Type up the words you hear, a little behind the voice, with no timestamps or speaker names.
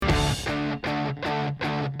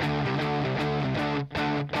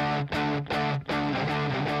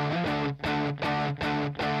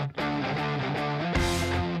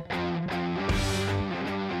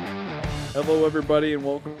Hello, everybody, and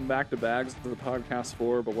welcome back to Bags, the podcast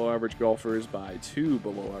for below average golfers by two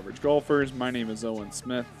below average golfers. My name is Owen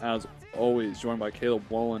Smith, as always, joined by Caleb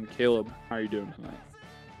Wallen. Caleb, how are you doing tonight?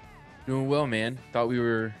 Doing well, man. Thought we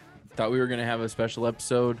were gonna have a special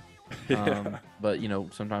episode, Yeah, but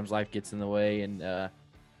sometimes life gets in the way, and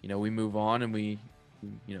we move on and we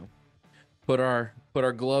put our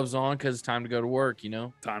gloves on because it's time to go to work.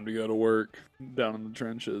 time to go to work down in the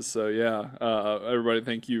trenches. So yeah, everybody,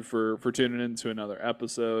 thank you for tuning in to another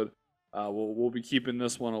episode. We'll be keeping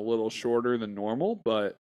this one a little shorter than normal,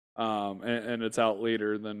 but and it's out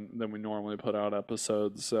later than we normally put out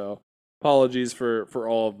episodes. So apologies for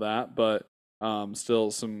all of that, but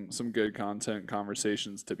still some good content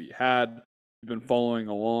conversations to be had. If you've been following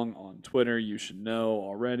along on Twitter, you should know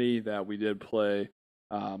already that we did play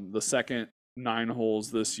the second 9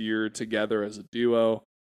 holes this year together as a duo.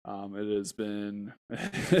 It has been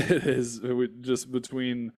it is just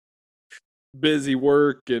between busy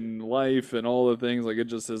work and life and all the things, like it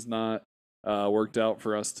just has not worked out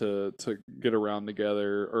for us to get around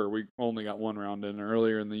together, or we only got one round in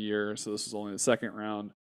earlier in the year, so this is only the second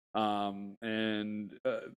round. And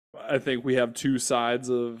I think we have two sides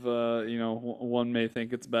of one may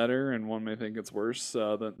think it's better and one may think it's worse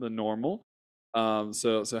than normal.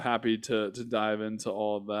 So happy to dive into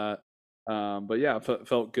all of that. But yeah,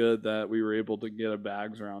 felt good that we were able to get a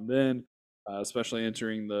bags round in, especially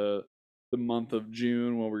entering the month of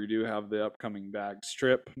June, where we do have the upcoming bags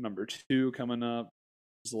trip number 2 coming up.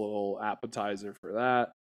 Just a little appetizer for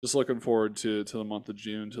that. Just looking forward to the month of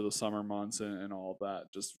June, to the summer months, and all of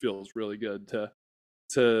that. Just feels really good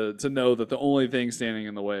to know that the only thing standing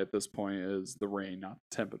in the way at this point is the rain, not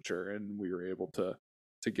the temperature, and we were able to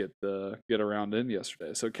get around in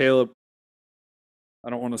yesterday. So Caleb, I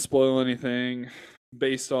don't want to spoil anything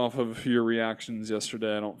based off of your reactions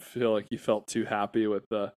yesterday. I don't feel like you felt too happy with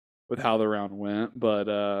how the round went,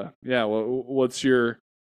 but yeah, what's your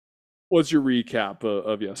recap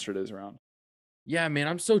of yesterday's round? Yeah, man.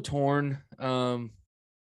 I'm so torn.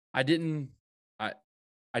 I didn't. I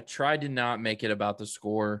I tried to not make it about the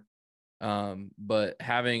score, but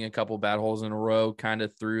having a couple bad holes in a row kind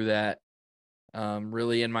of threw that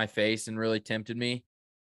really in my face and really tempted me.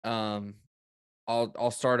 Um,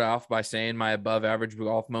 I'll start off by saying my above average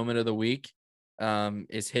golf moment of the week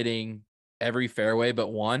is hitting every fairway but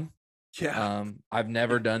one. Yeah, I've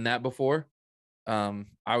never done that before.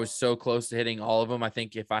 I was so close to hitting all of them. I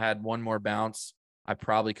think if I had one more bounce, I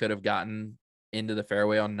probably could have gotten into the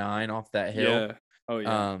fairway on 9 off that hill. yeah, oh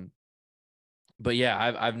yeah, Um, but yeah,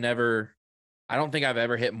 I've never I don't think I've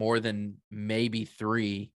ever hit more than maybe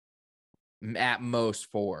 3, at most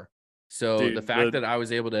 4. So the dude. fact that I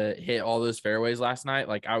was able to hit all those fairways last night,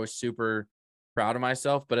 like, I was super proud of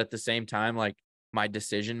myself, but at the same time, like, my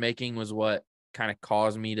decision making was what kinda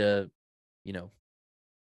caused me to, you know,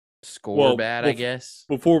 score Well, bad, I guess.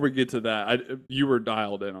 before we get to that, you were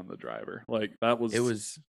dialed in on the driver. Like that It was,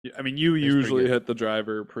 was I mean, you it was pretty usually good. hit the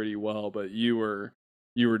driver pretty well, but you were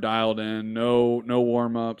dialed in. No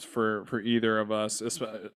warm ups for either of us,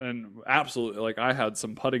 and absolutely, like I had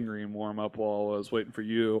some putting green warm up while I was waiting for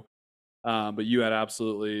you. But you had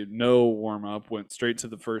absolutely no warm up. Went straight to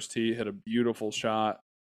the first tee, hit a beautiful shot.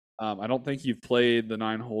 I don't think you've played the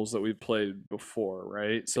 9 holes that we've played before,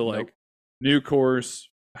 right? So Nope. like new course,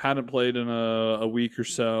 hadn't played in a week or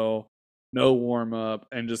so, no warm up,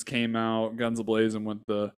 and just came out guns a blazing with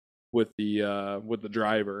the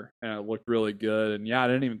driver, and it looked really good. And yeah, I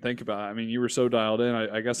didn't even think about it. I mean, you were so dialed in.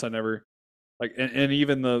 I guess I never like, and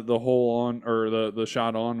even the hole on, or the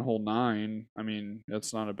shot on hole 9. I mean,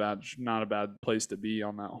 it's not a bad place to be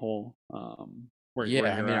on that hole, where Yeah,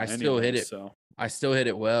 I you're mean, at anyway. So I still hit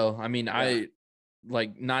it well. I mean, yeah.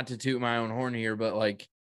 not to toot my own horn here, but, like,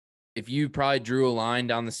 if you probably drew a line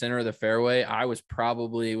down the center of the fairway, I was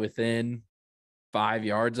probably within 5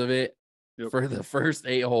 yards of it Yep. for the first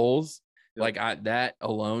 8 holes. Yep. Like, I that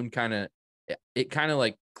alone kinda it kinda,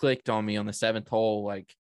 like, clicked on me on the 7th hole,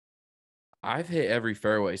 like, I've hit every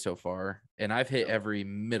fairway so far, and I've hit Yep. every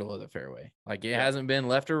middle of the fairway. Like, it Yep. hasn't been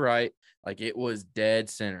left or right, like, it was dead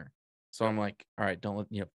center. So Yep. I'm like, "All right, don't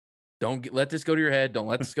let this go to your head, don't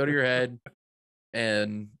let this go to your head."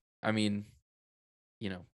 And, I mean, you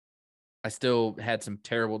know, I still had some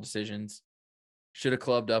terrible decisions. Shoulda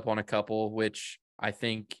clubbed up on a couple, which I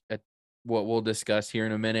think, what we'll discuss here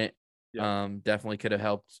in a minute, Yep. definitely could have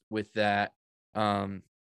helped with that. Um,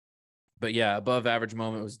 but yeah, above average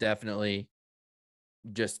moment was definitely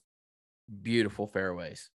just beautiful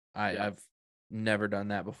fairways. Yep. I've never done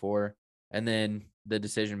that before. And then the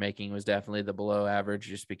decision making was definitely the below average,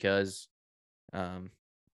 just because um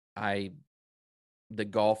I the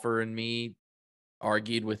golfer in me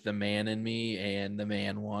argued with the man in me, and the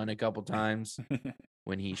man won a couple times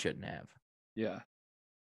when he shouldn't have. Yeah.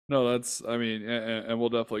 No, that's, I mean, and we'll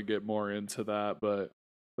definitely get more into that, but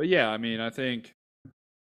yeah, I mean, I think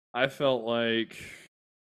I felt like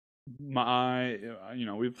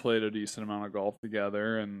we've played a decent amount of golf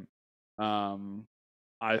together, and um,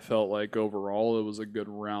 I felt like overall it was a good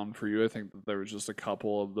round for you. I think that there was just a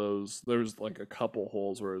couple of those. There was like a couple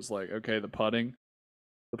holes where it was like, okay, the putting,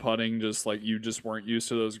 just like you just weren't used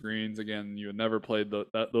to those greens. Again, you had never played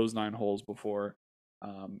those 9 holes before.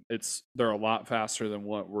 They're a lot faster than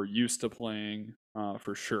what we're used to playing,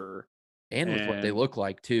 for sure. And with what they And look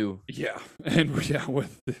like too. yeah, and yeah,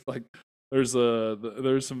 with like there's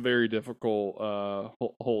some very difficult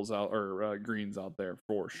holes out, or greens out there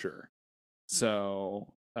for sure. So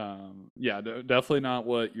yeah, definitely not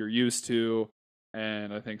what you're used to,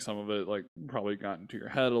 and I think some of it like probably got into your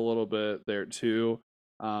head a little bit there too.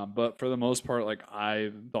 But for the most part, like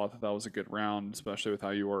I thought that was a good round, especially with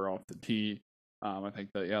how you were off the tee. I think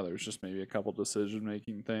that yeah, there's just maybe a couple decision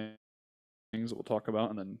making things that we'll talk about,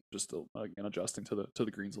 and then just again adjusting to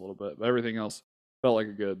the greens a little bit. But everything else felt like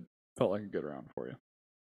a good round for you.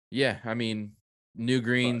 Yeah, I mean, new But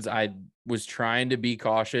greens, I was trying to be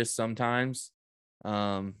cautious sometimes.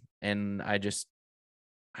 And I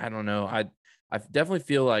don't know. I definitely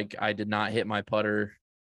feel like I did not hit my putter.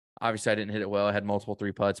 Obviously, I didn't hit it well. I had multiple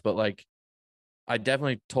 3 putts, but like I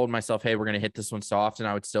definitely told myself, hey, we're gonna hit this one soft, and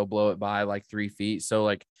I would still blow it by like 3 feet. So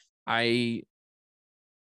like I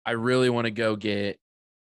I really want to go get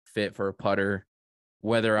fit for a putter,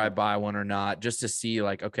 whether I yeah, buy one or not, just to see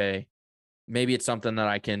like, okay, maybe it's something that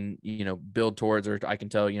I can, build towards, or I can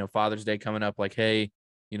tell, Father's Day coming up, like, hey,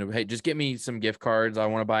 hey, just get me some gift cards. I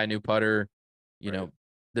want to buy a new putter. You right, know,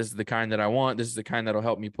 this is the kind that I want. This is the kind that'll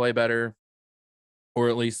help me play better, or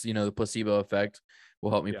at least, the placebo effect will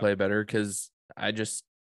help me yeah, play better. Cause I just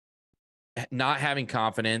not having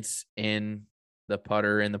confidence in the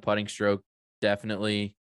putter and the putting stroke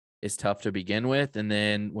definitely is tough to begin with. And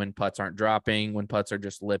then when putts aren't dropping, when putts are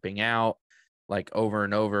just lipping out like over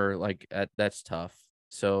and over, like that's tough.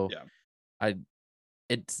 So yeah, I,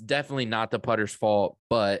 it's definitely not the putter's fault,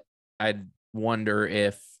 but I wonder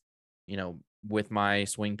if, with my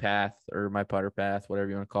swing path or my putter path, whatever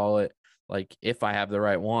you want to call it, like if I have the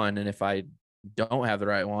right one, and if I don't have the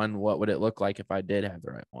right one, what would it look like if I did have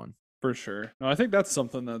the right one? for sure. No, I think that's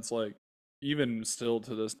something that's like even still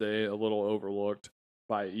to this day a little overlooked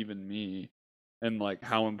by even me, and like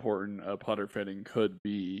how important a putter fitting could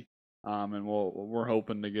be. And we're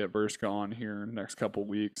hoping to get Verska on here next couple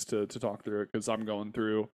weeks to talk through it, because I'm going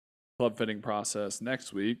through club fitting process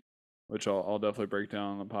next week, which I'll definitely break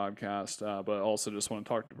down on the podcast. But also just want to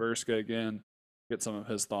talk to Verska again, get some of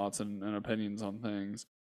his thoughts and opinions on things,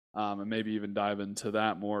 and maybe even dive into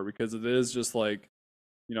that more, because it is just like,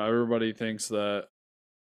 everybody thinks that,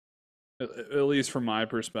 at least from my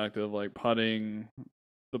perspective, like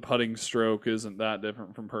the putting stroke isn't that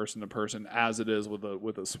different from person to person as it is with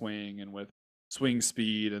a swing and with swing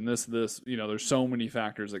speed and this. There's so many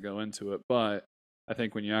factors that go into it. But I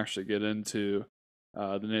think when you actually get into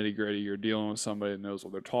the nitty gritty, you're dealing with somebody that knows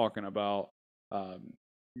what they're talking about. Um,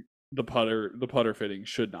 the putter fitting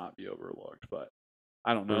should not be overlooked. But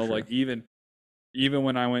I don't For know, sure. like even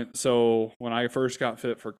when I first got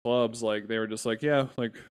fit for clubs, like they were just like, yeah,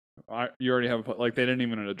 like you already have like they didn't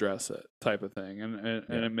even address it type of thing, and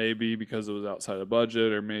Yeah. it may be because it was outside of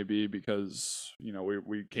budget, or maybe because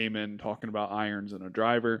we came in talking about irons and a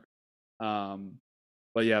driver, um,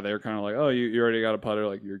 but yeah, they were kind of like, oh, you already got a putter,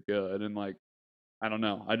 like you're good, and like I don't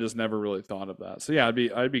know, I just never really thought of that. So yeah,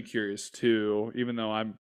 I'd be curious too, even though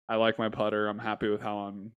I like my putter, I'm happy with how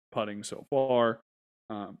I'm putting so far.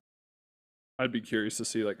 Um, I'd be curious to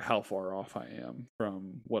see like how far off I am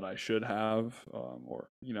from what I should have, or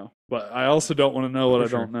But I also don't want to know what For I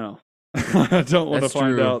sure. don't know. I don't want to That's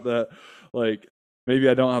find true. out that like maybe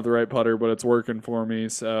I don't have the right putter, but it's working for me.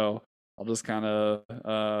 So I'll just kind of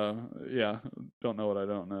yeah, don't know what I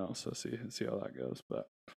don't know. So see how that goes. But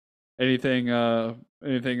anything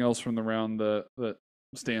anything else from the round that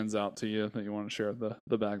stands out to you that you want to share with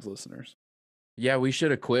the bags listeners? Yeah, we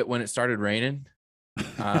should have quit when it started raining.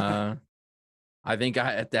 Uh, I think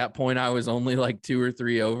at that point I was only like 2 or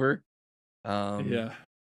 3 over. Um, Yeah,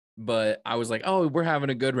 but I was like, oh, we're having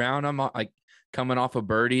a good round. I'm like coming off a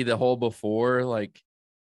birdie the hole before. Like,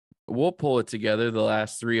 we'll pull it together the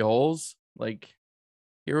last 3 holes. Like,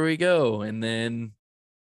 here we go. And then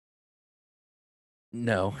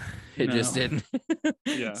no, it just no, didn't.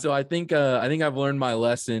 yeah, So I think I've learned my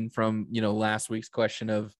lesson from, last week's question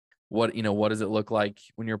of what does it look like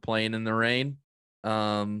when you're playing in the rain?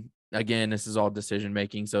 again, this is all decision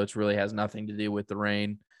making, so it's really has nothing to do with the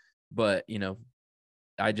rain. But,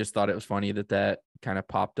 I just thought it was funny that kind of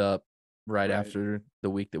popped up right Right. after the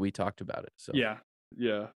week that we talked about it. So, Yeah.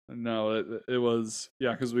 Yeah. No, it was,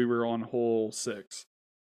 yeah, because we were on hole 6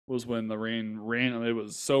 was when the rain ran. It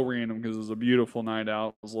was so random because it was a beautiful night out.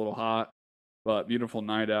 It was a little hot, but beautiful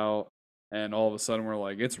night out. And all of a sudden we're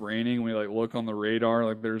like, it's raining. We like look on the radar,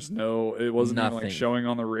 like it wasn't even like nothing. showing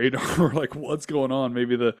on the radar. We're like, what's going on?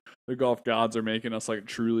 Maybe the golf gods are making us like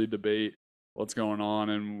truly debate what's going on.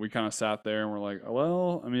 And we kind of sat there and we're like,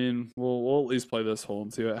 well, I mean, we'll at least play this hole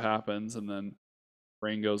and see what happens. And then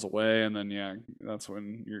rain goes away, and then yeah, that's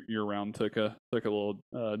when your round took a little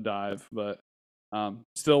dive. But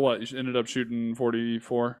still, what you ended up shooting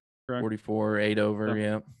 44, correct? 44, 8 over. Yeah.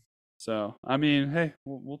 Yeah. So I mean, hey,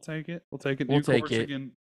 we'll take it. We'll take it. We'll New take course it.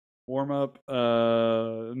 again. Warm up,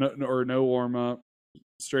 no warm up.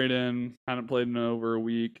 Straight in. Hadn't played in over a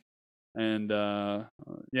week, and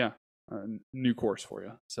yeah, new course for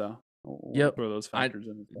you. So we'll Yep. throw those I factors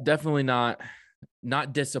in as well. definitely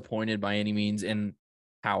not disappointed by any means in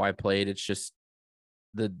how I played. It's just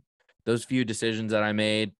those few decisions that I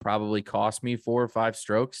made probably cost me 4 or 5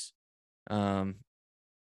 strokes. Um,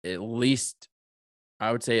 at least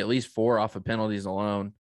I would say at least 4 off of penalties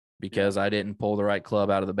alone because I didn't pull the right club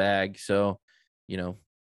out of the bag. So, you know,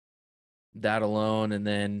 that alone, and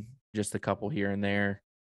then just a couple here and there,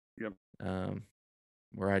 Yep.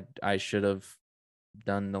 where I should have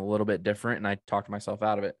done a little bit different, and I talked myself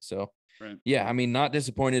out of it. So, Right. yeah, I mean, not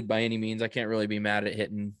disappointed by any means. I can't really be mad at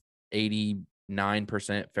hitting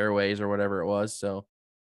 89% fairways or whatever it was. So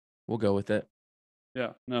we'll go with it.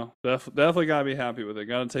 Yeah, no, definitely gotta be happy with it.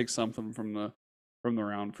 Got to take something from the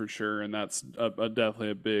round for sure, and that's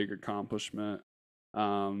definitely a big accomplishment.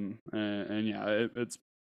 And yeah, it's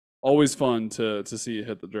always fun to see you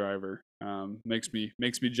hit the driver. Makes me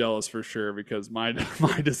jealous for sure because my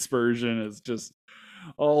my dispersion is just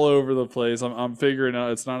all over the place. I'm figuring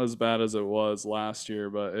out it's not as bad as it was last year,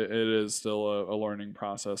 but it is still a learning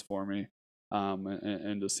process for me.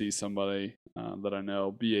 And to see somebody that I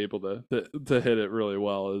know be able to hit it really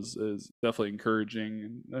well is definitely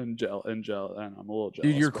encouraging and and I'm a little Dude,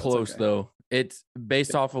 jealous, you're but it's close okay. though. It's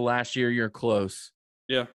based off of last year. You're close.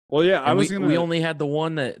 Yeah. Well, yeah, I And was we gonna. only had the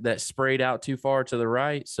one that sprayed out too far to the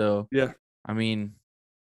right. So, Yeah. I mean,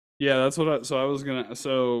 Yeah, that's what so I was gonna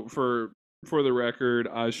so for the record,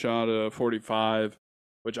 I shot a 45,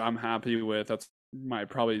 which I'm happy with. That's my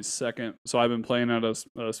probably second. So I've been playing at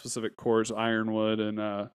a specific course, Ironwood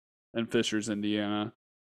and Fishers, Indiana,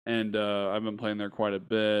 and I've been playing there quite a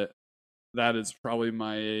bit. That is probably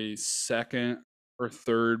my second or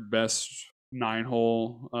third best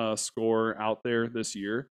 9-hole score out there this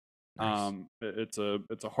year. nice. It's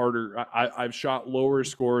a harder. I've shot lower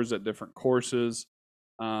scores at different courses,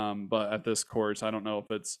 but at this course, I don't know if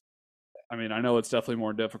it's. I mean, I know it's definitely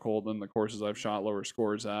more difficult than the courses I've shot lower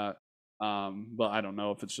scores at, but I don't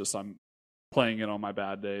know if it's just I'm playing it on my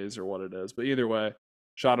bad days or what it is. But either way,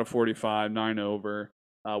 shot a 45, 9 over,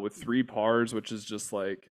 with 3 pars, which is just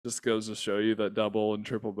goes to show you that double and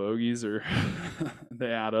triple bogeys are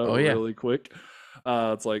they add up Oh yeah. really quick.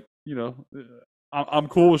 It's like I'm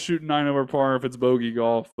cool with shooting 9 over par if it's bogey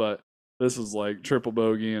golf, but this is like triple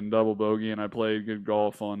bogey and double bogey, and I played good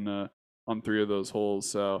golf on 3 of those holes,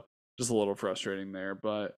 so just a little frustrating there.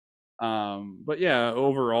 But yeah,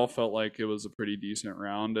 overall felt like it was a pretty decent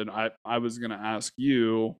round, and I was gonna ask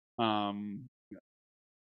you,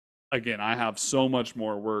 again, I have so much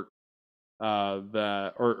more work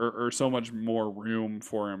that or so much more room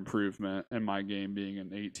for improvement in my game being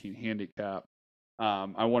an 18 handicap.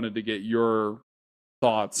 I wanted to get your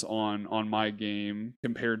thoughts on my game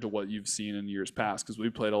compared to what you've seen in years past because we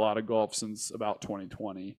played a lot of golf since about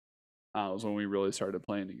 2020. Was when we really started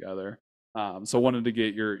playing together. So I wanted to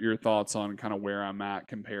get your thoughts on kind of where I'm at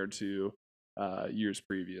compared to years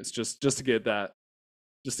previous, just to get that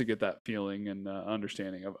feeling and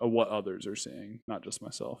understanding of what others are seeing, not just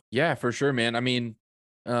myself. Yeah, for sure, man. I mean,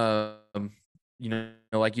 um,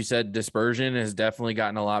 like you said, dispersion has definitely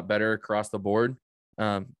gotten a lot better across the board.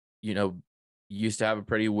 Um, you know, used to have a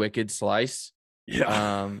pretty wicked slice.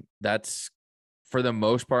 Yeah. That's for the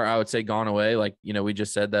most part, I would say gone away. Like, we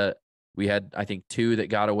just said that we had, I think, 2 that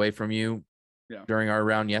got away from you Yeah. during our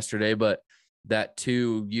round yesterday, but that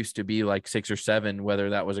 2 used to be like 6 or 7, whether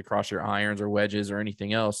that was across your irons or wedges or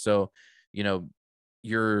anything else. So, you know,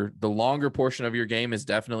 the longer portion of your game is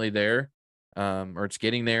definitely there, or it's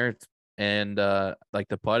getting there. And like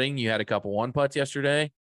the putting, you had a couple 1 putts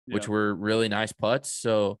yesterday, which Yeah. were really nice putts.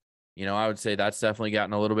 So, I would say that's definitely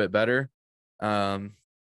gotten a little bit better.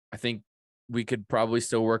 I think we could probably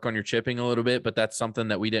still work on your chipping a little bit, but that's something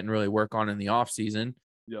that we didn't really work on in the off season.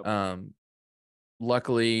 Yep.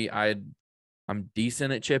 Luckily I'm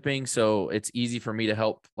decent at chipping, so it's easy for me to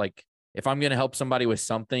help. Like if I'm going to help somebody with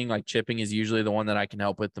something, like chipping is usually the one that I can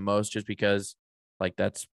help with the most, just because like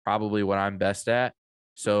that's probably what I'm best at.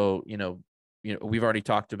 So, we've already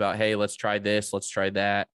talked about, hey, let's try this, let's try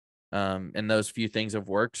that. And those few things have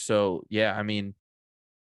worked. So yeah, I mean,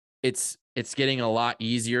 it's getting a lot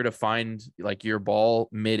easier to find like your ball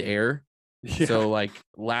midair. Yeah. So like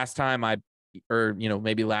last time or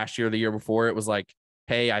maybe last year or the year before, it was like,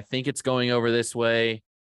 hey, I think it's going over this way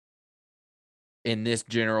in this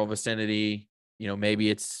general vicinity.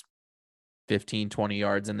 Maybe it's 15, 20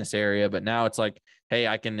 yards in this area, but now it's like, hey,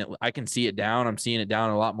 I can see it down. I'm seeing it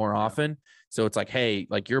down a lot more often. So it's like, hey,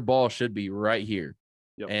 like your ball should be right here.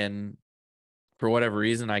 Yep. And for whatever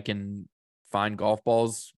reason, I can find golf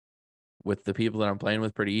balls with the people that I'm playing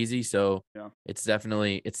with pretty easy. So it's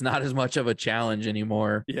not as much of a challenge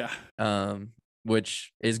anymore. Yeah.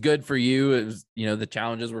 Which is good for you. It was, the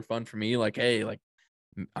challenges were fun for me. Like, hey, like,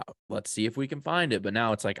 let's see if we can find it. But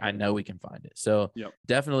now it's like, I know we can find it. So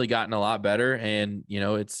definitely gotten a lot better. And,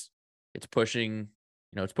 it's pushing,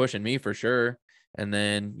 it's pushing me for sure. And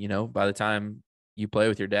then, by the time you play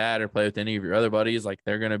with your dad or play with any of your other buddies, like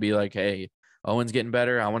they're going to be like, hey, Owen's getting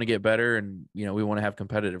better. I want to get better. And, we want to have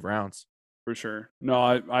competitive rounds. For sure. No,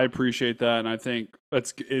 I appreciate that. And I think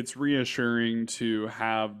it's reassuring to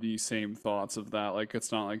have the same thoughts of that. Like,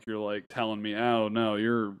 it's not like you're like telling me, oh, no,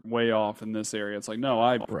 you're way off in this area. It's like, no,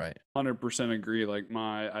 I 100% agree. Like,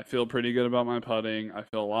 I feel pretty good about my putting. I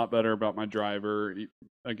feel a lot better about my driver.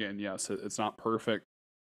 Again, yes, it's not perfect.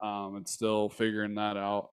 It's still figuring that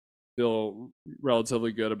out. Feel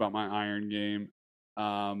relatively good about my iron game.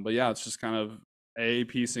 But yeah, it's just kind of A,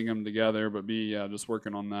 piecing them together, but B, yeah, just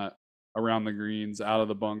working on that around the greens, out of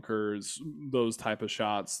the bunkers, those type of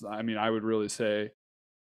shots. I mean, I would really say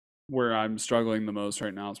where I'm struggling the most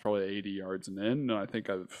right now is probably 80 yards and in. And I think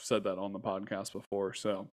I've said that on the podcast before.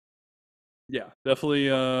 So yeah,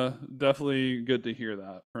 definitely good to hear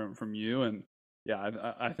that from you. And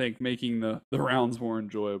yeah, I think making the rounds more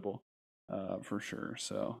enjoyable, for sure.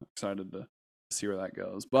 So excited to see where that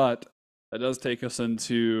goes. But that does take us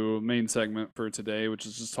into main segment for today, which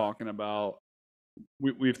is just talking about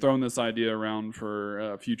we've thrown this idea around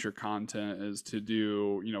for future content is to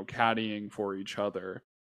do caddying for each other,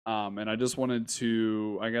 and I just wanted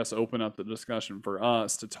to, I guess, open up the discussion for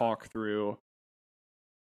us to talk through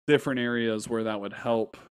different areas where that would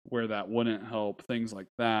help, where that wouldn't help, things like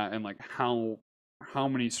that, and like how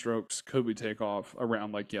many strokes could we take off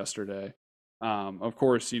around like yesterday. Of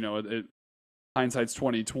course, it hindsight's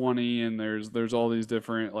 2020, and there's all these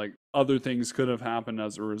different like other things could have happened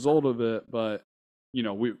as a result of it, but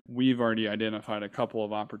we've already identified a couple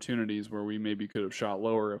of opportunities where we maybe could have shot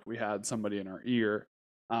lower if we had somebody in our ear.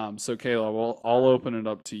 So Kayla, I'll open it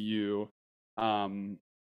up to you.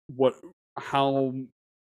 What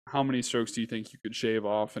how many strokes do you think you could shave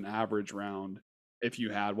off an average round if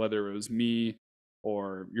you had, whether it was me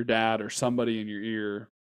or your dad or somebody in your ear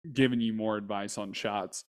giving you more advice on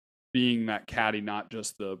shots, being that caddy, not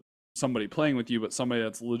just somebody playing with you, but somebody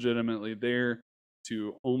that's legitimately there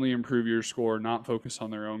to only improve your score, not focus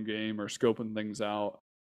on their own game or scoping things out.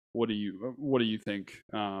 What do you think,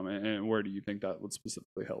 and where do you think that would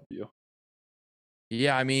specifically help you?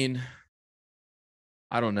 Yeah, I mean,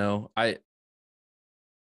 I don't know.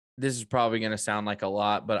 This is probably going to sound like a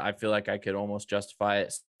lot, but I feel like I could almost justify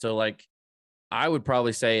it. So like I would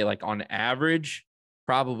probably say like on average,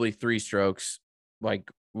 probably 3 strokes,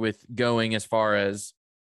 like with going as far as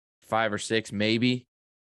 5 or 6 maybe,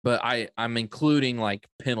 but I'm including like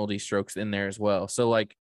penalty strokes in there as well. So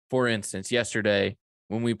like for instance, yesterday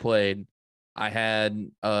when we played, I had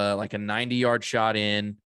like a 90-yard shot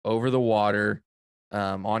in over the water,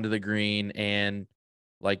 onto the green, and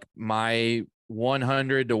like my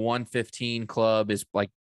 100 to 115 club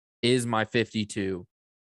is my 52,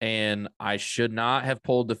 and I should not have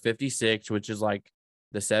pulled the 56, which is like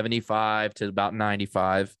the 75 to about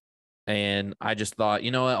 95. And I just thought,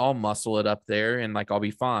 you know what, I'll muscle it up there and like I'll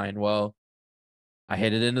be fine. Well, I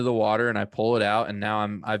hit it into the water and I pull it out, and now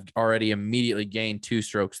I've already immediately gained 2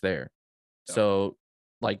 strokes there. Yeah. So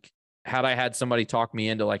like had I had somebody talk me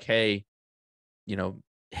into like, hey, you know,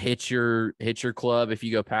 hit your club, if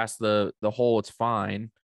you go past the hole, it's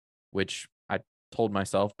fine, which I told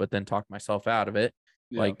myself, but then talked myself out of it.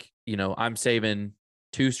 Yeah. Like, I'm saving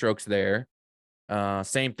 2 strokes there.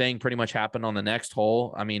 Same thing pretty much happened on the next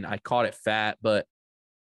hole. I mean, I caught it fat, but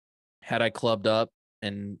had I clubbed up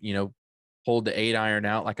and, pulled the 8 iron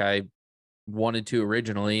out like I wanted to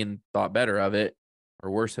originally and thought better of it,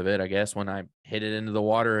 or worse of it, I guess, when I hit it into the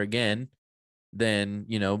water again, then,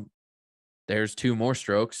 there's 2 more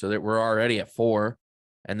strokes so that we're already at 4.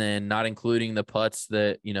 And then not including the putts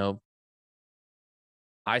that,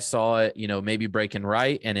 I saw it, maybe breaking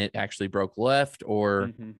right and it actually broke left or,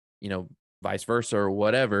 Mhm. you know, vice versa or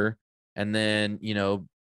whatever. And then,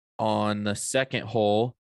 on the second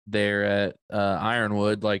hole there at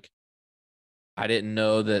Ironwood, like I didn't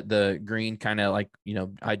know that the green kind of like,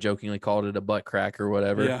 I jokingly called it a butt crack or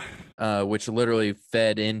whatever, Yeah. which literally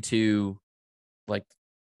fed into like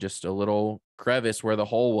just a little crevice where the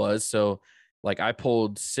hole was. So like I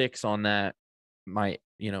pulled 6 on that, my,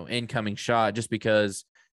 incoming shot just because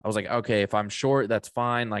I was like, okay, if I'm short, that's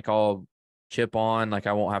fine. Like I'll chip on, like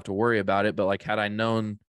I won't have to worry about it. But like had I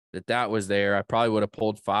known that that was there, I probably would have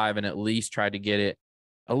pulled 5 and at least tried to get it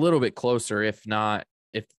a little bit closer, if not,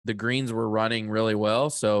 if the greens were running really well.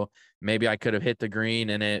 So maybe I could have hit the green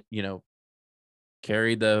and it,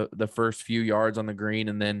 carried the first few yards on the green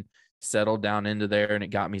and then settled down into there and it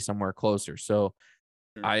got me somewhere closer. So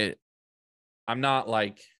Sure. I I'm not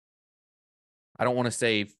like, I don't want to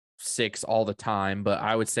say 6 all the time, but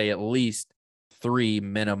I would say at least 3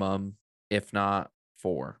 minimum, if not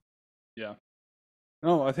 4. Yeah.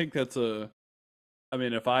 No, I think that's I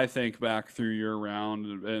mean, if I think back through your round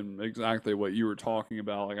and exactly what you were talking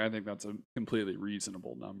about, like I think that's a completely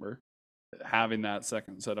reasonable number. Having that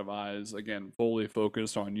second set of eyes, again, fully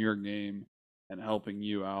focused on your game and helping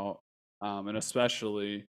you out. And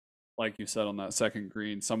especially, like you said, on that second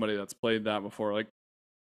green, somebody that's played that before, like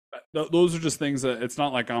those are just things that it's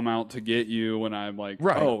not like I'm out to get you when I'm like,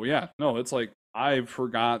 Right. oh yeah, no, it's like I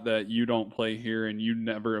forgot that you don't play here and you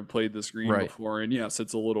never have played this green Right. before, and yes,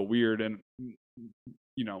 it's a little weird, and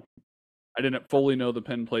you know, I didn't fully know the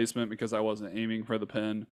pin placement because I wasn't aiming for the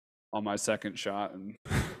pin on my second shot, and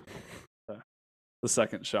the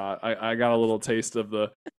second shot, I got a little taste of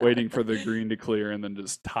the waiting for the green to clear and then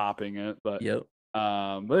just topping it, Yep.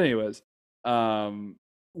 but anyways, um,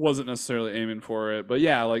 wasn't necessarily aiming for it, but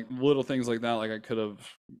yeah, like little things like that, like I could have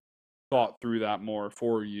thought through that more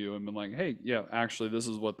for you and been like, hey, yeah, actually, this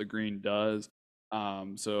is what the green does.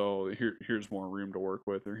 So here's more room to work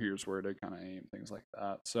with, or here's where to kind of aim, things like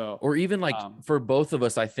that. So, Or even like um, for both of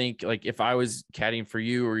us, I think like if I was caddying for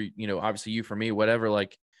you or, obviously you for me, whatever,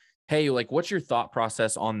 like, hey, like what's your thought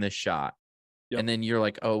process on this shot? yep, And then you're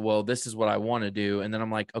like, oh, well, this is what I want to do. And then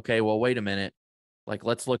I'm like, okay, well, wait a minute. Like,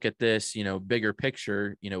 let's look at this, bigger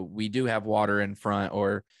picture. We do have water in front,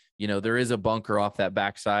 or, there is a bunker off that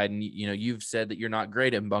backside. And, you've said that you're not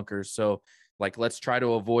great in bunkers. So, like, let's try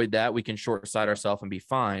to avoid that. We can short side yeah, ourselves and be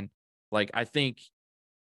fine. Like, I think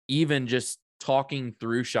even just talking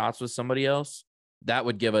through shots with somebody else, that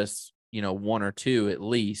would give us, 1 or 2 at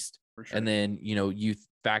least. for sure. And then, you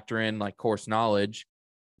factor in like course knowledge,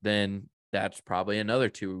 then that's probably another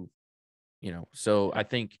 2. So Yeah,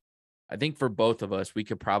 I think for both of us, we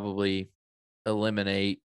could probably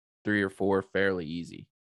eliminate 3 or 4 fairly easy.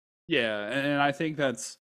 yeah, and I think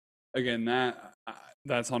that's again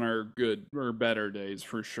that's on our good or better days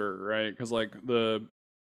for sure, right? Because like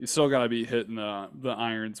you still got to be hitting the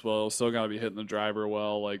irons well, still got to be hitting the driver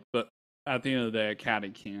well, like but at the end of the day, a caddy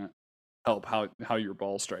can't help how your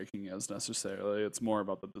ball striking is necessarily. It's more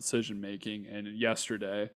about the decision making. And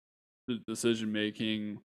yesterday, the decision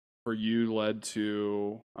making for you led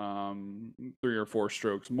to 3 or 4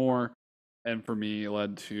 strokes more, and for me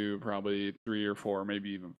led to probably 3 or 4,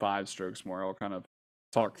 maybe even 5 strokes more. I'll kind of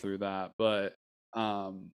talk through that,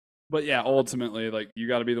 um, but yeah, ultimately, like you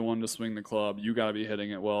got to be the one to swing the club. You got to be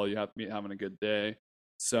hitting it well. You have to be having a good day.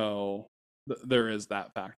 So there is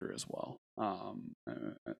that factor as well.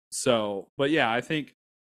 But yeah, I think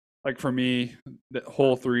like for me, the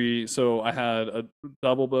whole 3. So I had a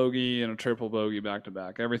double bogey and a triple bogey back to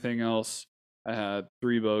back. Everything else, I had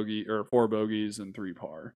 4 bogeys and 3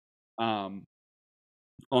 par. Um,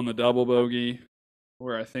 on the double bogey,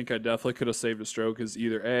 where I think I definitely could have saved a stroke, is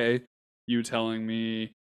either A, you telling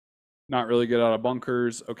me not really get out of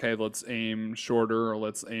bunkers. Okay, let's aim shorter or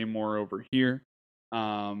let's aim more over here.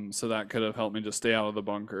 So that could have helped me just stay out of the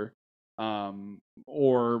bunker.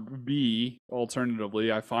 Or B,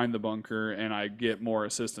 alternatively, I find the bunker and I get more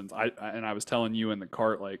assistance. And I was telling you in the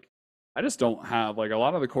cart, like I just don't have like a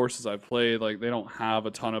lot of the courses I've played, like they don't have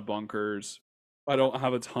a ton of bunkers. I don't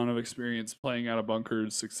have a ton of experience playing out of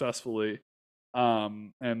bunkers successfully.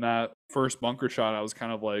 And that first bunker shot, I was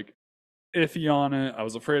kind of like, iffy on it. I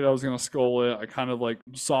was afraid I was going to skull it. I kind of like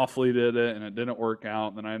softly did it and it didn't work out.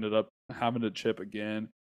 And then I ended up having to chip again.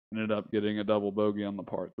 Ended up getting a double bogey on the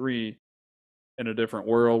par 3 in a different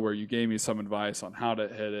world where you gave me some advice on how to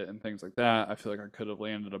hit it and things like that. I feel like I could have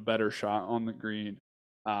landed a better shot on the green.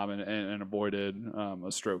 and avoided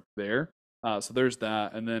a stroke there. So there's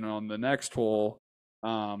that. And then on the next hole,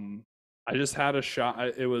 I just had a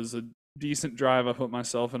shot. It was a decent drive. I put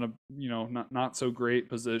myself in a not so great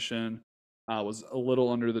position. Was a little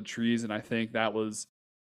under the trees, and I think that was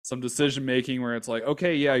some decision making where it's like,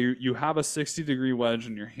 okay, yeah, you have a 60-degree wedge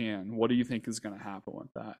in your hand. What do you think is going to happen with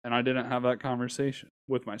that? And I didn't have that conversation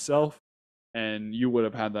with myself, and you would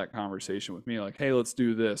have had that conversation with me, like, hey, let's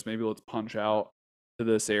do this. Maybe let's punch out to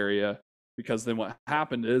this area, because then what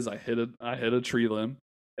happened is I hit a tree limb.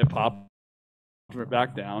 It popped right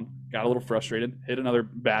back down. Got a little frustrated. Hit another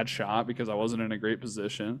bad shot because I wasn't in a great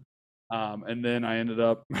position. And then I ended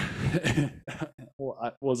up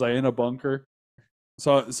was I in a bunker?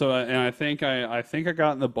 And I think I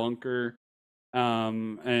got in the bunker.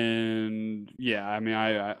 And yeah, I mean,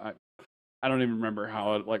 I don't even remember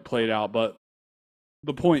how it like played out, but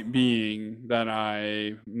the point being that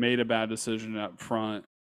I made a bad decision up front,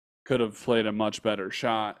 could have played a much better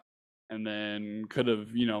shot, and then could have,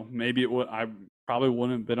 maybe it would, I probably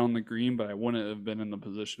wouldn't have been on the green, but I wouldn't have been in the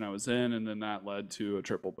position I was in, and then that led to a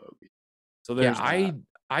triple bogey. So Yeah, there's that.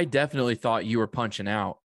 I definitely thought you were punching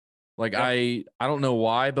out. Like Yep. I don't know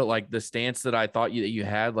why, but like the stance that I thought you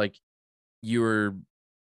had, like you were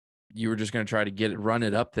just gonna try to run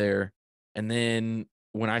it up there. And then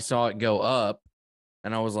when I saw it go up,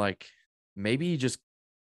 and I was like, maybe he just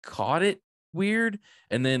caught it weird.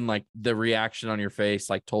 And then like the reaction on your face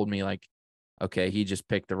like told me like, okay, he just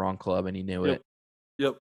picked the wrong club and he knew Yep. it.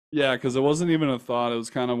 Yep. Yeah, because it wasn't even a thought. It was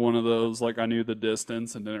kind of one of those, like, I knew the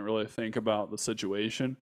distance and didn't really think about the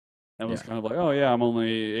situation. And was Yeah. kind of like, oh yeah, I'm only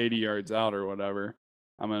 80 yards out or whatever.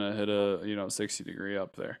 I'm gonna hit a 60-degree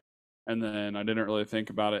up there, and then I didn't really think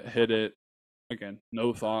about it. Hit it again,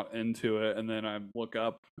 no thought into it, and then I look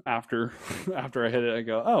up after after I hit it. I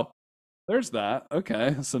go, oh, there's that.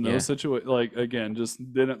 Okay, so no Yeah. situation. Like again, just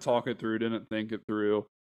didn't talk it through, didn't think it through.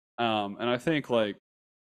 And I think like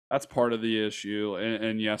that's part of the issue.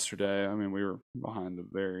 And yesterday, I mean, we were behind a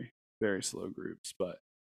very very slow groups, but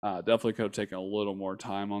definitely could have taken a little more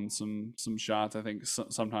time on some shots. I think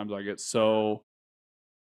sometimes I get so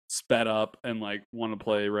sped up and like want to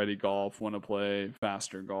play ready golf, want to play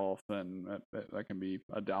faster golf, and that can be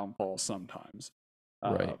a downfall sometimes,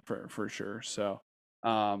 Right. for sure. So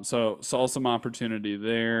saw some opportunity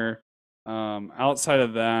there. Outside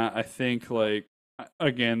of that, I think like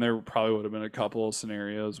again, there probably would have been a couple of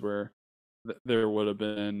scenarios where there would have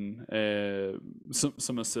been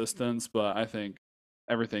some assistance, but I think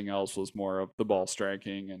everything else was more of the ball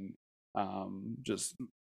striking and just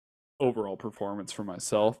overall performance for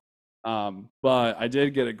myself. But I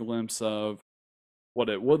did get a glimpse of what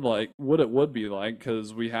it would be like,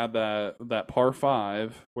 because we had that par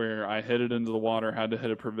five where I hit it into the water, had to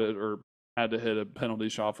hit had to hit a penalty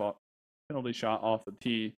shot off the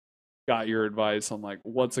tee. Got your advice on like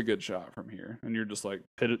what's a good shot from here, and you're just like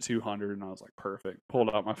hit it 200, and I was like perfect. Pulled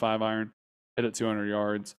out my 5-iron, hit it 200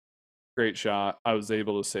 yards, great shot. I was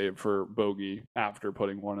able to save for bogey after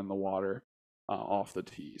putting one in the water off the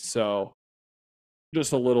tee. So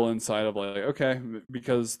just a little insight of like, okay,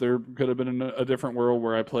 because there could have been a different world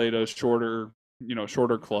where I played a shorter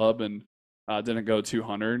club and didn't go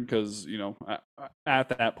 200, because at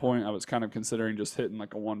that point I was kind of considering just hitting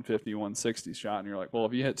like a 150 160 shot, and you're like, well,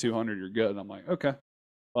 if you hit 200 you're good, and I'm like, okay,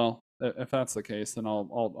 well, if that's the case, then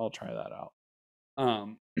I'll try that out.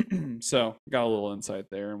 So got a little insight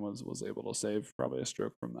there and was able to save probably a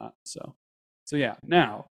stroke from that. So yeah.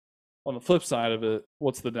 Now on the flip side of it,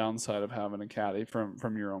 what's the downside of having a caddy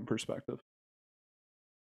from your own perspective?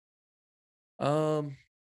 Um,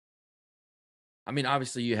 I mean,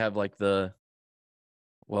 obviously you have like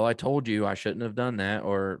well, I told you I shouldn't have done that,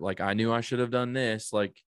 or like I knew I should have done this.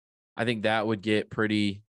 Like I think that would get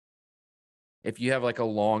pretty, if you have like a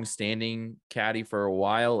long standing caddy for a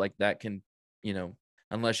while, like that can, you know,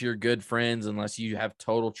 unless you're good friends, unless you have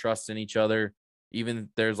total trust in each other, even if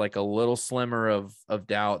there's like a little slimmer of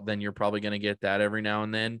doubt, then you're probably going to get that every now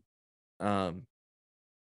and then. Um,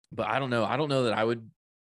 but I don't know. I don't know that I would,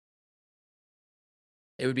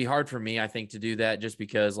 it would be hard for me, I think, to do that, just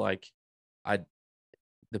because like I,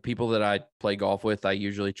 the people that I play golf with, I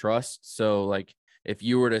usually trust. So like if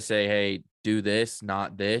you were to say, hey, do this,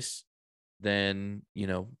 not this, then,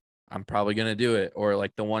 I'm probably going to do it. Or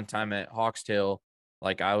like the one time at Hawkstail,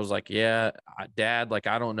 like I was like, yeah, dad, like,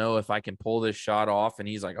 I don't know if I can pull this shot off. And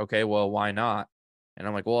he's like, okay, well, why not? And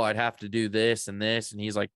I'm like, well, I'd have to do this and this. And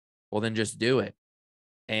he's like, well, then just do it.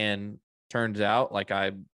 And turns out like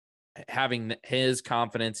having his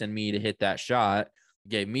confidence in me to hit that shot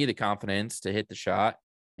gave me the confidence to hit the shot,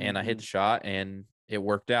 and I hit Mm-hmm. the shot and it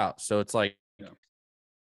worked out. So it's like, Yeah.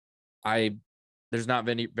 I there's not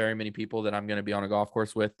very many people that I'm going to be on a golf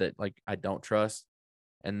course with that like I don't trust.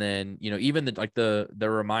 And then, even the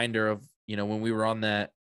reminder of, when we were on the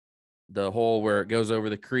hole where it goes over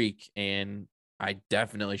the creek, and I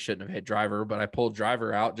definitely shouldn't have hit driver, but I pulled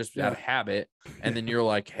driver out just out Yeah. of habit. And then you're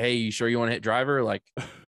like, hey, you sure you want to hit driver? Like,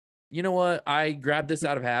 you know what? I grabbed this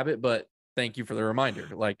out of habit, but thank you for the reminder.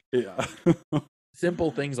 Like, Yeah.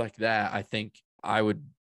 simple things like that.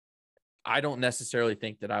 I don't necessarily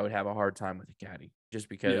think that I would have a hard time with a caddy, just Yeah,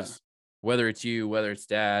 because whether it's you, whether it's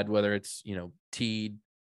dad, whether it's, Teed,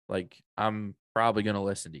 like I'm probably going to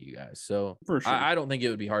listen to you guys. So for sure. I don't think it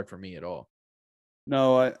would be hard for me at all.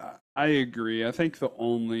 No, I agree. I think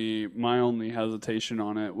my only hesitation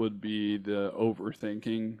on it would be the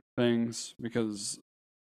overthinking things, because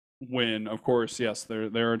when, of course, yes,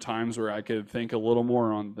 there are times where I could think a little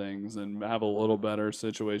more on things and have a little better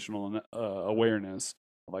situational awareness.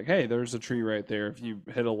 Like, hey, there's a tree right there. If you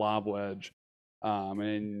hit a lob wedge,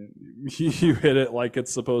 and you hit it like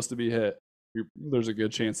it's supposed to be hit, there's a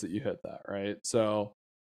good chance that you hit that, right? So,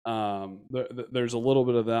 there's a little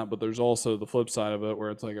bit of that, but there's also the flip side of it where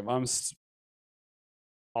it's like, if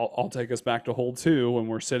I'll take us back to hole 2 when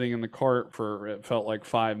we're sitting in the cart for, it felt like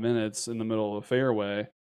 5 minutes in the middle of a fairway.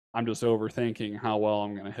 I'm just overthinking how well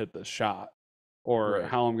I'm going to hit this shot or Right.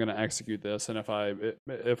 how I'm going to execute this. And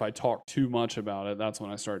if I talk too much about it, that's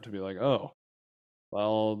when I start to be like, oh,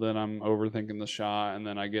 well, then I'm overthinking the shot, and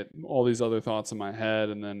then I get all these other thoughts in my head,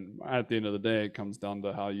 and then at the end of the day, it comes down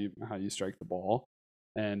to how you strike the ball,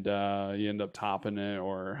 and you end up topping it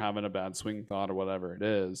or having a bad swing thought or whatever it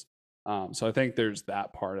is. So I think there's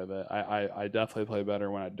that part of it. I definitely play better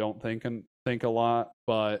when I don't think a lot,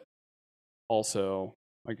 but also,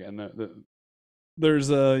 again,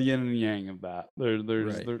 there's a yin and yang of that. Right.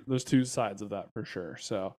 There's two sides of that for sure.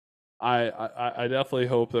 So I definitely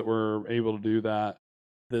hope that we're able to do that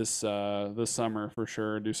this summer for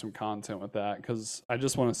sure. Do some content with that, because I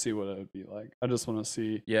just want to see what it would be like. I just want to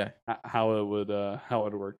see Yeah. how it would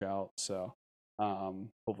work out. So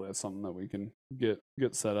hopefully that's something that we can get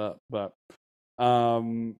set up. But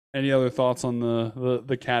any other thoughts on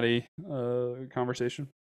the caddy conversation?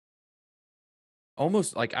 I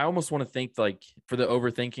almost want to think like for the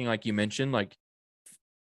overthinking, like you mentioned, like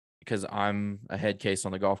because I'm a head case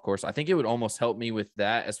on the golf course, I think it would almost help me with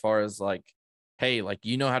that as far as like, hey, like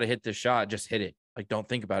you know how to hit this shot, just hit it. Like don't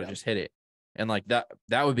think about it, Yep. just hit it. And like that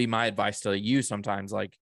would be my advice to you sometimes.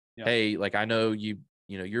 Like, Yep. hey, like I know you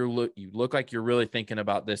look like you're really thinking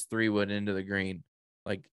about this 3-wood into the green.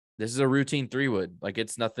 Like this is a routine 3-wood. Like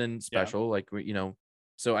it's nothing Yeah. special. Like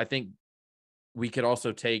so I think we could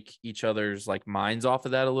also take each other's like minds off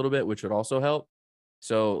of that a little bit, which would also help.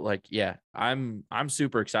 So like, yeah, I'm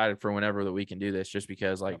super excited for whenever that we can do this, just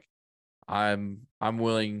because Yep. like I'm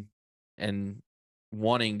willing and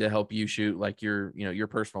wanting to help you shoot like your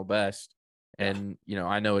personal best. Yeah. And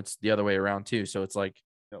I know it's the other way around too. So it's like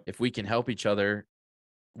Yep. if we can help each other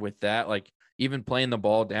with that, like even playing the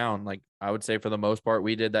ball down, like I would say for the most part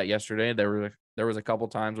we did that yesterday. There was a couple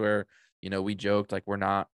times where we joked like we're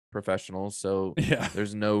not professionals, so Yeah.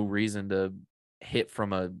 there's no reason to hit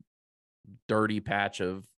from a dirty patch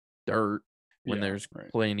of dirt when Yeah. there's Right.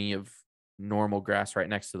 plenty of normal grass right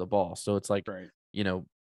next to the ball. So it's like, Right. you know,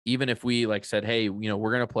 even if we like said, hey,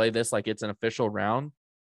 we're gonna play this like it's an official round,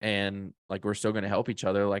 and like we're still gonna help each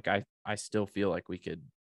other, like I still feel like we could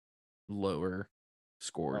lower Oh,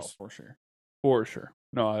 scores. for sure. For sure.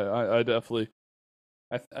 No, I definitely,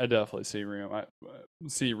 I definitely see room. I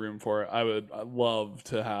see room for it. I love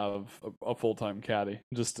to have a full time caddy,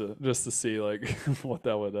 just to see like what For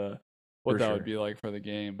that would sure. be like for the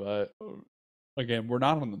game. But again, we're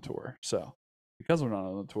not on the tour, so because we're not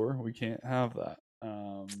on the tour, we can't have that.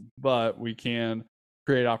 But we can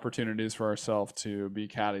create opportunities for ourselves to be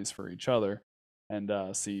caddies for each other, and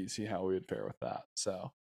see how we would fare with that.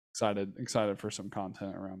 So excited for some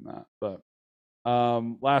content around that. But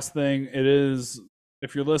last thing, it is,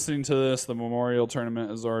 if you're listening to this, the Memorial Tournament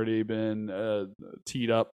has already been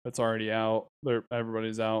teed up. It's already out.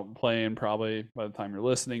 Everybody's out playing probably by the time you're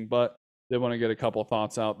listening, but they want to get a couple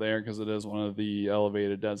thoughts out there because it is one of the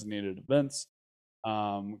elevated designated events.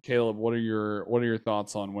 Caleb, what are your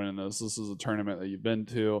thoughts on winning this? This is a tournament that you've been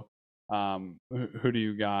to. Who do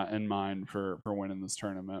you got in mind for winning this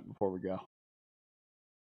tournament before we go?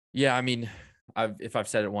 Yeah, I mean, if I've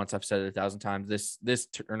said it once, I've said it 1,000 times. This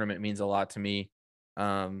tournament means a lot to me,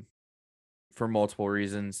 um, for multiple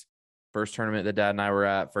reasons. First tournament that dad and I were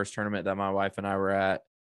at, first tournament that my wife and I were at.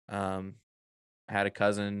 Um, had a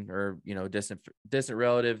cousin or distant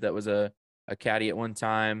relative that was a caddy at one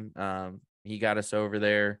time. He got us over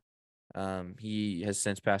there. He has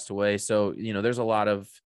since passed away. So there's a lot of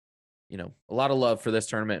a lot of love for this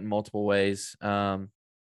tournament in multiple ways.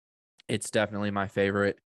 It's definitely my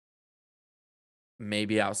favorite,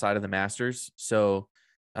 maybe outside of the Masters. So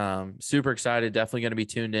super excited. Definitely going to be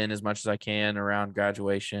tuned in as much as I can around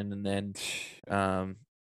graduation. And then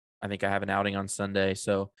I think I have an outing on Sunday.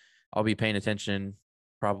 So I'll be paying attention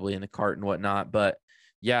probably in the cart and whatnot. But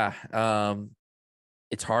yeah,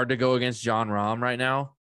 it's hard to go against John Rahm right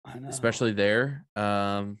now, I know. especially there.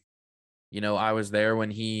 I was there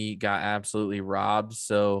when he got absolutely robbed.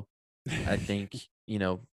 So I think,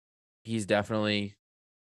 he's definitely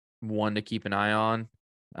one to keep an eye on.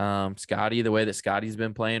 Scotty, the way that Scotty's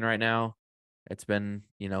been playing right now, it's been,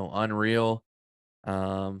 unreal.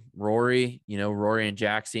 Rory and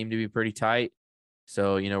Jack seem to be pretty tight.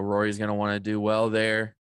 So, Rory's going to want to do well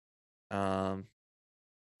there. Um,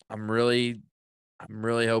 I'm really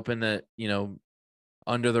hoping that,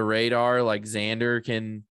 under the radar, like Xander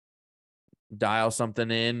can dial something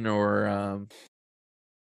in, or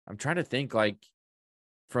I'm trying to think, like,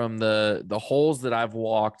 from the holes that I've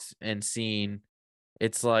walked and seen,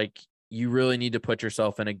 it's like you really need to put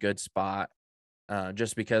yourself in a good spot,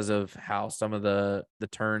 just because of how some of the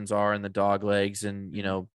turns are and the dog legs and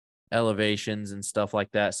elevations and stuff like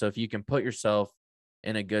that. So if you can put yourself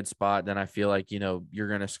in a good spot, then I feel like you're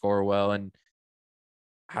going to score well. And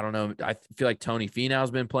I don't know, I feel like Tony Finau's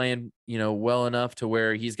been playing well enough to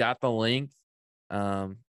where he's got the length.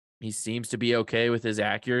 Um, he seems to be okay with his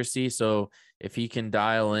accuracy. So if he can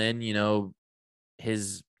dial in,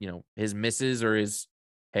 his misses, or his,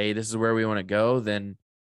 hey, this is where we want to go, then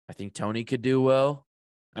I think Tony could do well.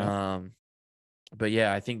 Yeah. But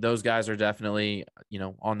yeah, I think those guys are definitely,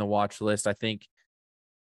 on the watch list. I think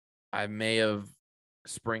I may have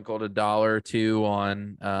sprinkled $1 or $2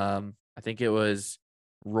 on, I think it was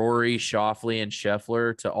Rory, Schauffele, and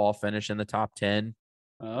Scheffler to all finish in the top 10.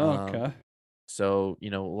 Oh, Um, okay. so,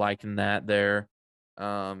 liking that there.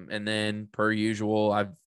 And then per usual,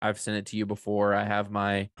 I've sent it to you before. I have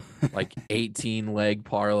my like 18 leg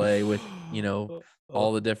parlay with,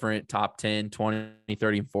 all the different top 10, 20,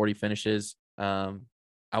 30, and 40 finishes. I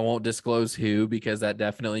won't disclose who, because that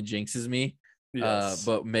definitely jinxes me. Yes.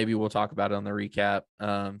 But maybe we'll talk about it on the recap.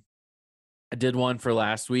 I did one for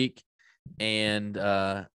last week, and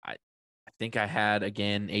I think I had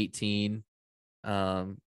again 18.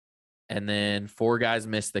 And then 4 guys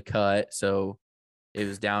missed the cut, so it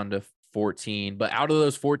was down to 14. But out of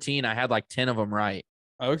those 14, I had like 10 of them right.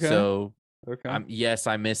 Okay. So Okay. yes,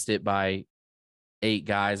 I missed it by 8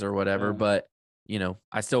 guys or whatever, Yeah. but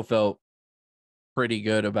I still felt pretty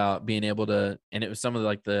good about being able to. And it was some of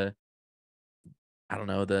like the, I don't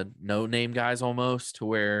know, the no name guys almost, to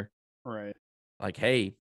where Right. like,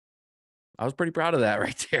 hey, I was pretty proud of that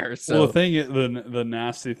right there. Well, So the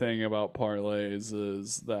nasty thing about parlays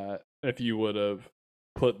is that if you would have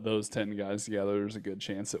put those 10 guys together, there's a good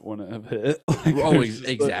chance it wouldn't have hit. Like,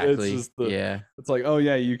 exactly. Yeah. it's like, oh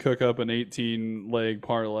yeah, you cook up an 18 leg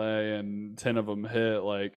parlay and 10 of them hit.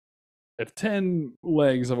 Like, if 10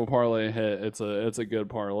 legs of a parlay hit, it's a good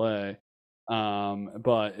parlay.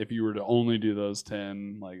 But if you were to only do those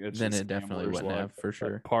 10, like, it's Then just it definitely gambler's wouldn't luck. have, for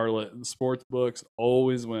sure. Parlay sports books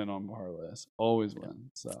always win on parlays, always win.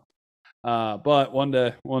 So, but one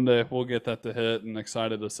day we'll get that to hit, and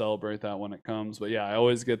excited to celebrate that when it comes. But yeah, I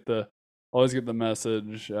always get the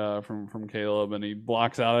message from Caleb, and he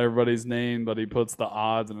blocks out everybody's name, but he puts the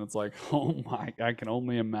odds, and it's like, oh my, I can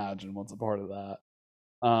only imagine what's a part of that.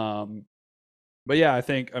 But yeah,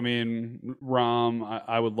 I mean, Rom,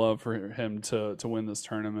 I would love for him to win this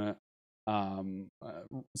tournament.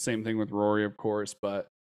 Same thing with Rory, of course, but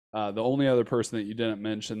the only other person that you didn't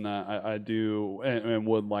mention that I do and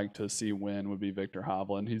would like to see win would be Victor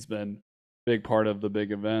Hovland. He's been a big part of the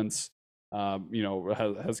big events.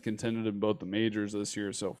 Has contended in both the majors this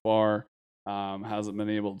year so far. Hasn't been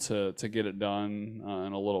able to get it done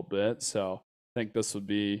in a little bit. So I think this would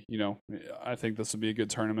be, I think this would be a good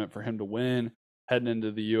tournament for him to win, heading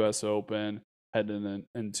into the U.S. Open, heading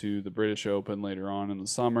into the British Open later on in the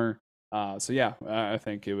summer. So yeah, I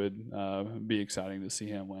think it would be exciting to see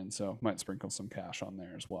him win. So might sprinkle some cash on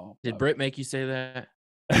there as well. Did Britt make you say that?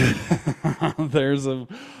 There's a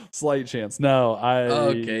slight chance. No, Oh,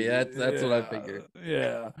 okay, that's what I figured.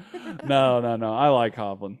 Yeah. No. I like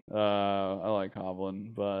Hovland. I like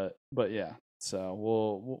Hovland, but yeah.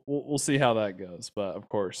 So we'll see how that goes. But of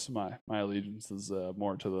course, my allegiance is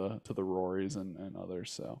more to the Rorys and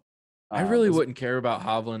others. So I really wouldn't care about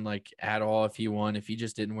Hovland like at all if he won, if he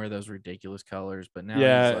just didn't wear those ridiculous colors. But now he's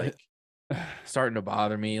yeah. like starting to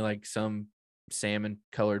bother me, like some salmon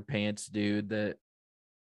colored pants dude that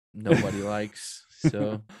nobody likes.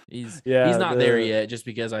 So he's Yeah, not there yet, just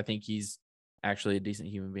because I think he's actually a decent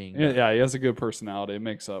human being. Yeah, he has a good personality. It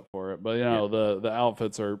makes up for it. But the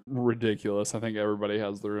outfits are ridiculous. I think everybody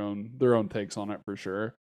has their own takes on it for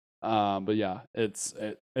sure. But yeah, it's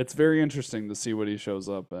very interesting to see what he shows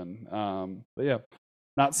up in. But yeah,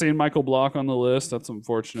 not seeing Michael Block on the list. That's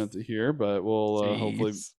unfortunate to hear, but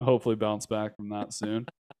we'll hopefully bounce back from that soon.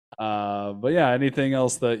 But yeah, anything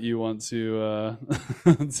else that you want to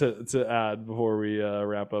to add before we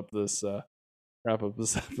wrap up this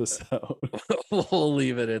episode? We'll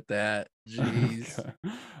leave it at that. Jeez. Okay.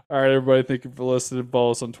 All right, everybody. Thank you for listening.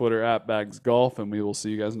 Follow us on Twitter at Bags Golf, and we will see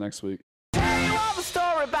you guys next week. Tell you all the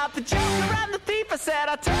story about the joker and the thief. I said,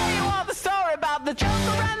 I'll tell you all the story about the joker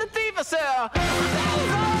and the thief. I said,